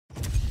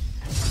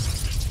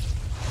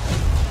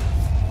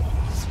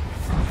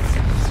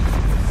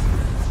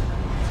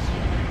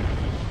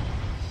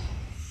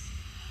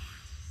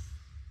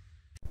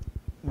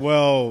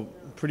Well,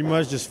 pretty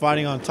much just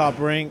fighting on Top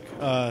Rank,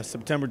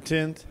 September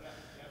 10th.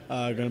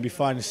 Going to be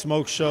fighting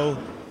Smoke Show.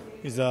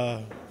 He's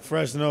a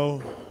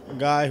Fresno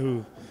guy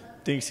who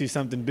thinks he's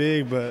something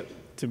big, but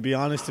to be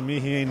honest, to me,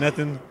 he ain't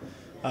nothing.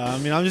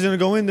 I'm just going to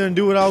go in there and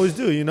do what I always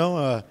do, you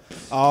know.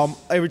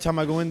 Every time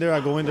I go in there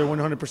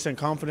 100%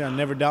 confident. I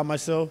never doubt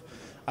myself.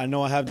 I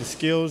know I have the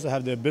skills, I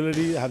have the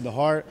ability, I have the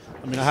heart.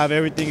 I have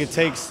everything it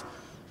takes,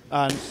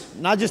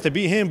 not just to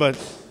beat him, but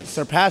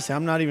surpass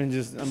him. Not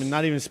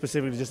even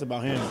specifically just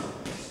about him.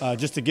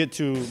 Just to get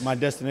to my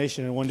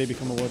destination and one day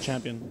become a world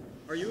champion.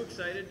 Are you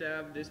excited to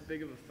have this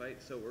big of a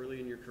fight so early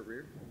in your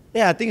career?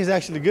 Yeah, I think it's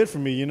actually good for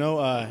me, you know.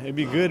 It'd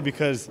be good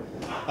because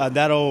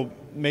that'll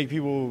make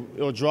people,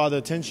 it'll draw the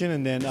attention,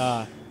 and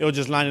then it'll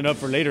just line it up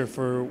for later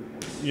for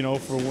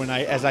when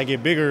as I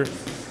get bigger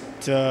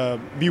to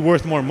be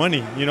worth more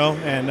money, you know,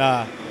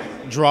 and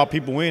draw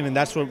people in, and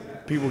that's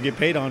what people get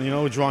paid on, you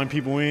know, drawing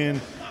people in,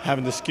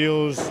 having the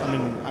skills.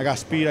 I got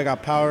speed, I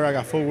got power, I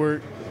got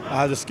footwork, I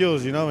have the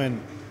skills, you know,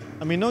 and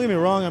don't get me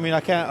wrong, I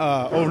can't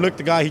overlook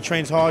the guy. He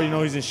trains hard, you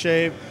know, he's in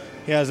shape.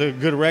 He has a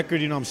good record,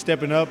 you know. I'm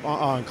stepping up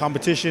on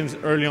competitions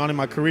early on in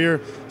my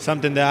career,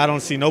 something that I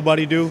don't see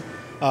nobody do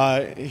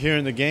here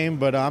in the game.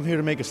 But I'm here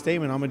to make a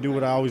statement. I'm going to do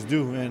what I always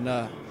do. And,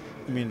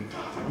 I'm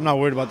not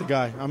worried about the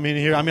guy. I'm in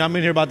here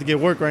about to get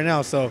work right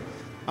now, so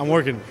I'm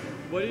working.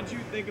 What did you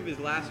think of his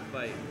last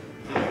fight?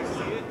 Did you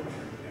see it?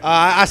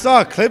 I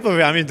saw a clip of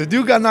it. The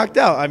dude got knocked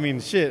out.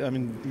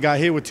 Got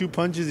hit with 2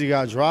 punches. He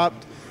got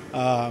dropped.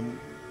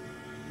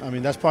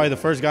 That's probably the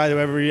first guy who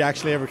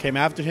ever came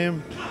after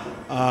him.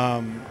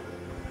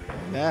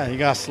 Yeah, he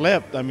got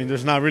slept.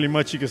 There's not really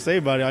much you can say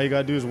about it. All you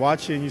got to do is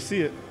watch it and you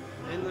see it.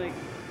 And,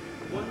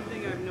 one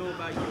thing I know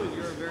about you is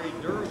you're a very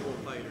durable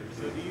fighter.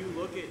 So do you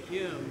look at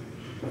him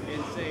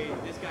and say,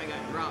 this guy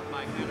got dropped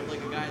by kind of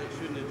like a guy that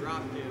shouldn't have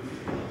dropped him?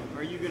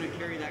 Are you going to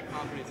carry that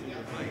confidence in your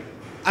fight?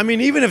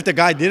 Even if the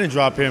guy didn't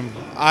drop him,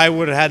 I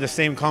would have had the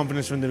same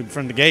confidence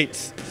from the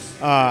gates.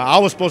 I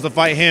was supposed to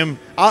fight him.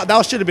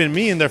 That should have been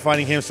me in there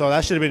fighting him, so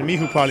that should have been me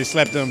who probably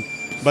slept him.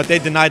 But they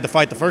denied the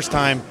fight the first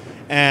time,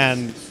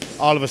 and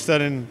all of a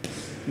sudden,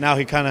 now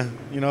he kind of,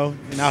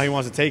 now he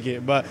wants to take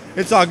it. But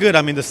it's all good.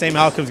 The same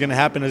outcome is going to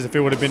happen as if it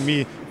would have been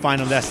me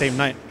fighting him that same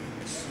night.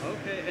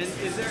 Okay, and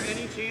is there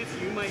any chance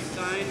you might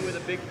sign with a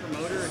big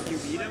promoter if you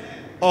beat him?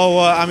 Oh,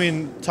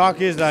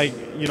 talk is I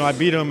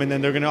beat him, and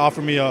then they're going to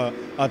offer me a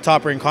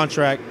top-rank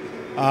contract.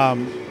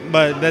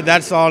 But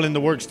that's all in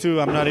the works too.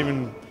 I'm not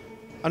even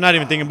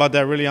thinking about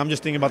that really. I'm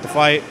just thinking about the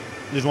fight.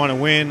 I just want to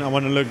win. I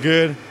want to look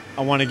good.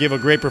 I want to give a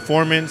great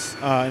performance,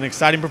 an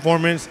exciting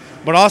performance,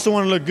 but I also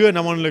want to look good and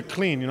I want to look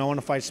clean. I want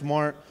to fight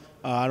smart.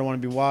 I don't want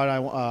to be wild.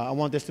 I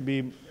want this to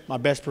be my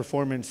best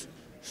performance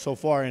so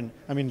far, and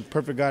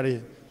perfect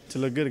guy to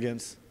look good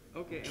against.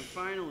 Okay, and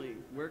finally,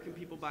 where can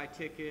people buy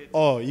tickets?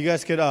 Oh, you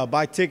guys could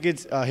buy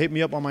tickets. Hit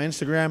me up on my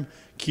Instagram,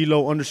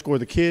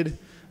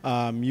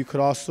 kilo_the_kid. You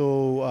could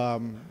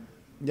also,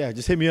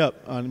 just hit me up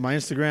on my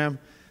Instagram.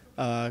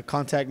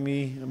 Contact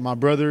me, my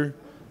brother.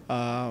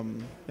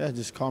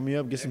 Just call me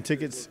up, get some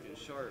tickets.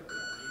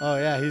 Oh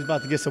yeah, he's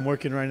about to get some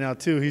work in right now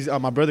too. He's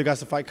my brother got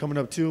some fight coming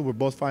up too. We're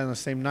both fighting on the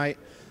same night.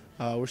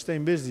 We're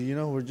staying busy, you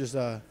know. We're just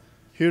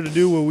here to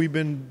do what we've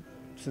been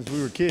since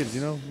we were kids, you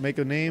know. Make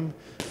a name,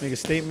 make a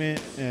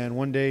statement, and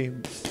one day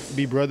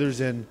be brothers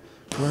and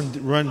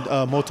run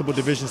multiple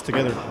divisions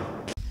together.